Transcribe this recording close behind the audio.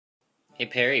Hey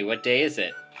Perry, what day is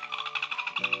it?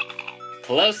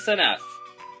 Close enough.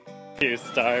 You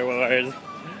Star Wars,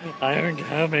 I'm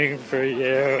coming for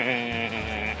you.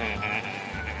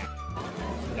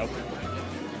 Nope.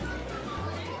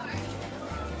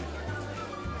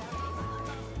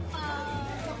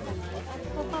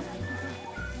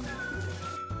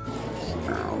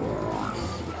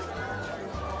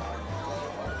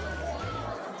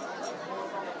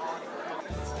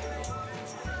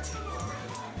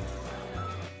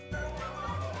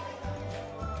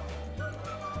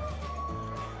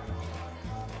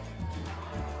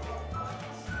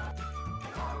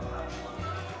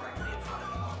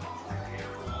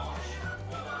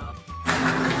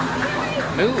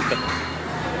 Move!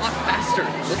 Walk faster!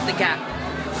 Look the gap!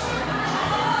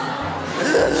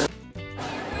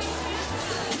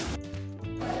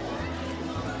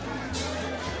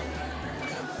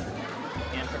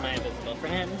 And for my invisible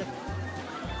friend.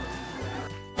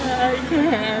 I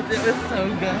can't! It was so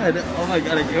good! Oh my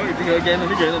god, I can't wait to go again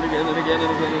and again and again and again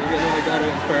and again and again. Oh my god, it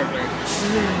was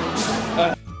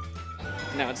perfect.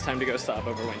 Now it's time to go sob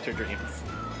over Winter Dreams.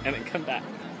 And then come back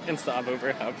and sob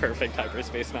over how perfect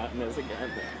Hyperspace Mountain is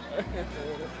again.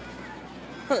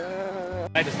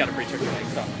 I just got a free trip today,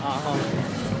 so.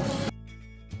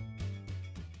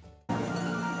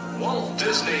 Walt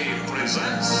Disney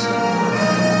presents.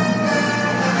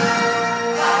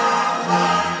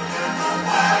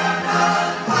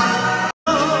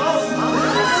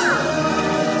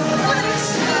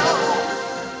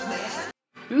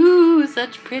 Ooh,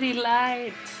 such pretty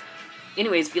lights!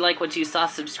 Anyways, if you like what you saw,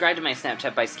 subscribe to my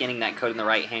Snapchat by scanning that code in the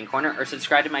right-hand corner, or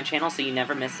subscribe to my channel so you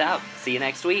never miss out. See you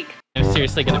next week. I'm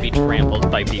seriously gonna be trampled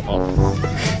by people.